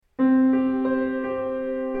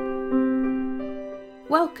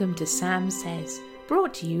Welcome to Sam Says,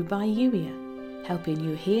 brought to you by Yuya, helping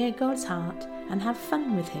you hear God's heart and have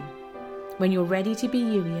fun with Him. When you're ready to be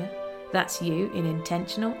Yuya, that's you in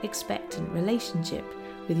intentional, expectant relationship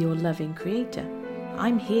with your loving Creator.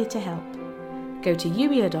 I'm here to help. Go to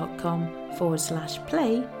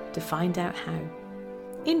yuya.com/play to find out how.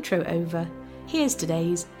 Intro over. Here's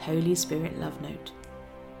today's Holy Spirit Love Note.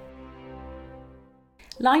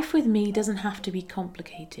 Life with me doesn't have to be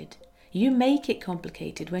complicated. You make it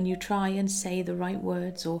complicated when you try and say the right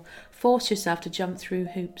words or force yourself to jump through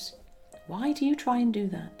hoops. Why do you try and do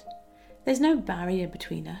that? There's no barrier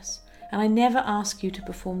between us, and I never ask you to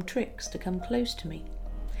perform tricks to come close to me.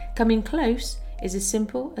 Coming close is as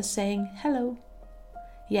simple as saying hello.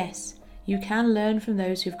 Yes, you can learn from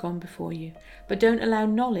those who've gone before you, but don't allow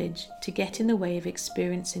knowledge to get in the way of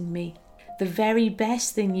experiencing me. The very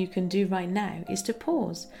best thing you can do right now is to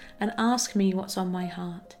pause and ask me what's on my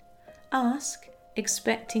heart. Ask,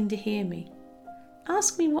 expecting to hear me.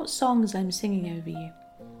 Ask me what songs I'm singing over you.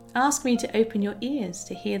 Ask me to open your ears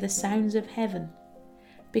to hear the sounds of heaven.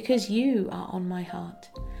 Because you are on my heart.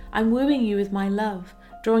 I'm wooing you with my love,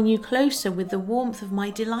 drawing you closer with the warmth of my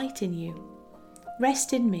delight in you.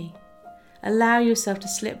 Rest in me. Allow yourself to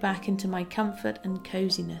slip back into my comfort and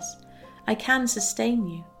coziness. I can sustain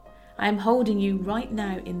you. I am holding you right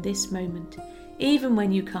now in this moment, even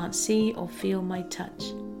when you can't see or feel my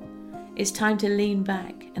touch. It's time to lean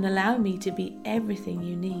back and allow me to be everything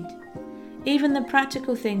you need. Even the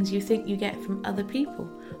practical things you think you get from other people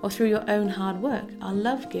or through your own hard work are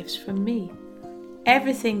love gifts from me.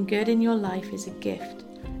 Everything good in your life is a gift,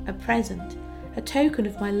 a present, a token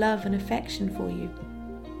of my love and affection for you.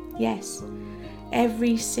 Yes,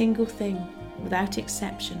 every single thing, without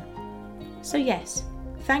exception. So yes,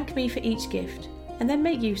 thank me for each gift and then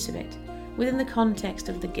make use of it within the context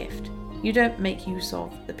of the gift. You don't make use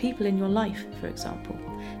of the people in your life, for example.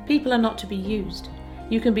 People are not to be used.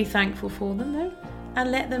 You can be thankful for them though,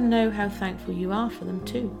 and let them know how thankful you are for them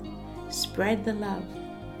too. Spread the love.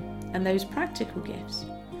 And those practical gifts,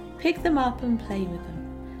 pick them up and play with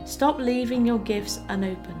them. Stop leaving your gifts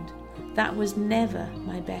unopened. That was never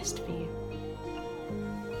my best for you.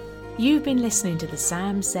 You've been listening to the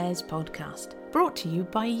Sam Says podcast, brought to you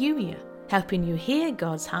by Yuya, helping you hear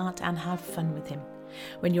God's heart and have fun with Him.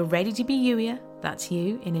 When you're ready to be Yuya, that's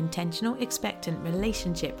you in intentional, expectant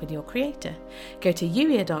relationship with your Creator, go to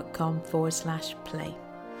yuya.com/play.